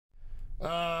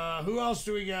Who else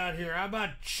do we got here? How about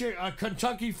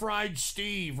Kentucky Fried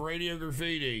Steve, Radio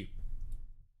Graffiti?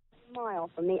 Mile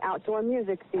from the Outdoor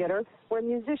Music Theater, where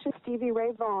musician Stevie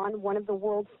Ray Vaughan, one of the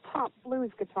world's top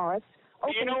blues guitarists,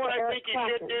 you know what I think you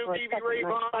should do, Stevie Ray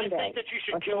Vaughan? I think that you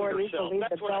should kill yourself.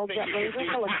 That's what I think you should do.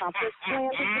 Helicopter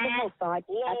landed to the hillside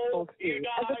at full speed.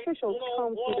 As officials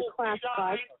combed through the class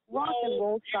size, rock and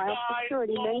roll style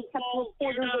security men kept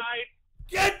reporters.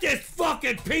 Get this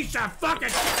fucking piece of fucking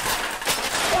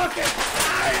fucking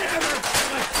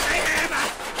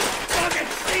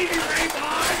Stevie Ray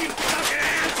Vaughan, you fucking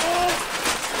asshole!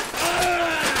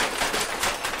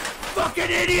 Fucking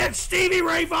idiot! Stevie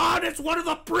Ray Vaughan is one of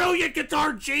the brilliant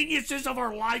guitar geniuses of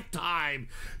our lifetime.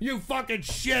 You fucking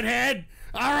shithead.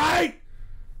 All right?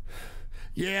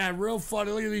 Yeah, real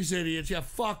funny. Look at these idiots. Yeah,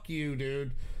 fuck you,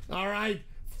 dude. All right?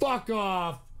 Fuck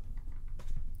off.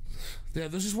 Yeah,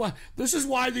 this is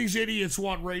why these idiots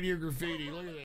want Radio Graffiti. Look at this.